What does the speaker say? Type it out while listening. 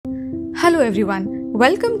Hello everyone,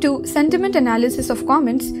 welcome to Sentiment Analysis of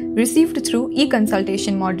Comments received through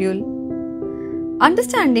E-Consultation module.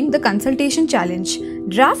 Understanding the consultation challenge,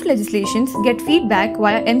 draft legislations get feedback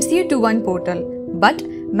via MCA 2.1 portal, but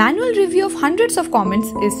manual review of hundreds of comments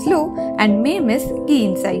is slow and may miss key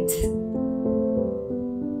insights.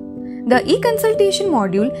 The E-Consultation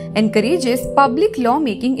module encourages public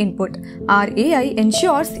law-making input. Our AI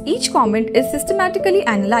ensures each comment is systematically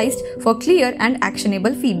analyzed for clear and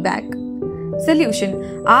actionable feedback. Solution: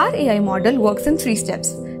 our AI model works in 3 steps.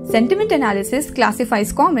 Sentiment analysis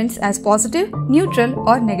classifies comments as positive, neutral,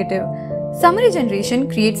 or negative. Summary generation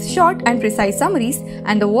creates short and precise summaries,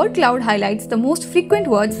 and the word cloud highlights the most frequent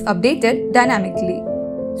words updated dynamically.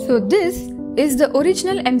 So this is the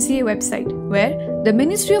original MCA website, where the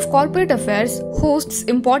Ministry of Corporate Affairs hosts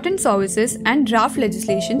important services and draft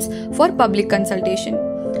legislations for public consultation.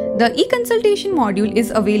 The E-Consultation module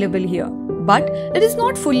is available here, but it is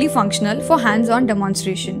not fully functional for hands-on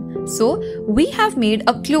demonstration. So we have made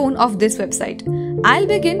a clone of this website. I'll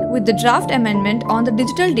begin with the draft amendment on the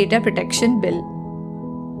Digital Data Protection Bill.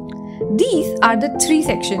 These are the 3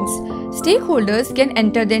 sections. Stakeholders can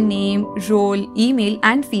enter their name, role, email,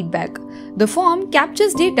 and feedback. The form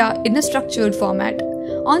captures data in a structured format.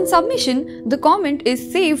 On submission, the comment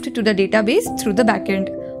is saved to the database through the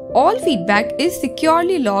backend. All feedback is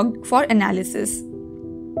securely logged for analysis.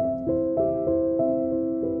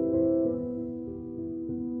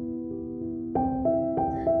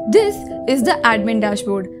 This is the admin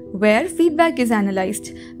dashboard, where feedback is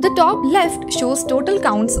analyzed. The top left shows total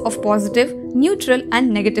counts of positive, neutral,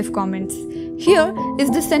 and negative comments. Here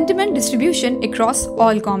is the sentiment distribution across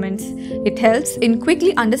all comments. It helps in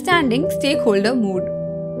quickly understanding stakeholder mood.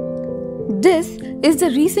 This is the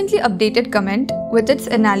recently updated comment with its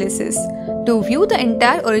analysis. To view the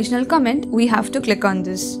entire original comment, we have to click on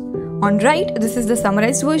this. On right, this is the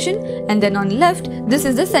summarized version, and then on left, this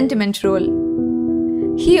is the sentiment role.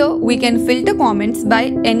 Here, we can filter comments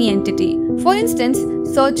by any entity. For instance,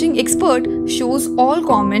 searching expert shows all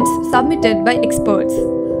comments submitted by experts.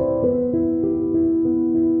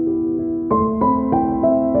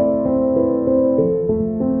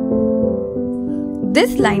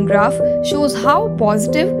 This line graph shows how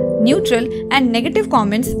positive, neutral, and negative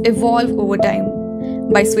comments evolve over time.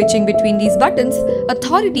 By switching between these buttons,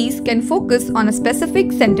 authorities can focus on a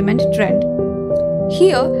specific sentiment trend.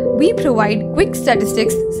 Here, we provide quick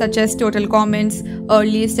statistics such as total comments,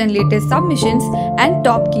 earliest and latest submissions, and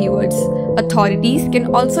top keywords. Authorities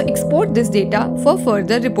can also export this data for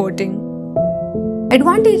further reporting.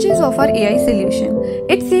 Advantages of our AI solution: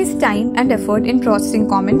 it saves time and effort in processing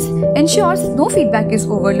comments, ensures no feedback is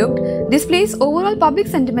overlooked, displays overall public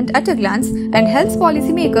sentiment at a glance, and helps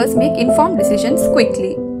policymakers make informed decisions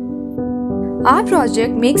quickly. Our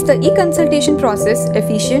project makes the e-consultation process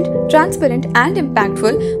efficient, transparent, and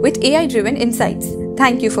impactful with AI-driven insights.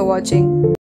 Thank you for watching.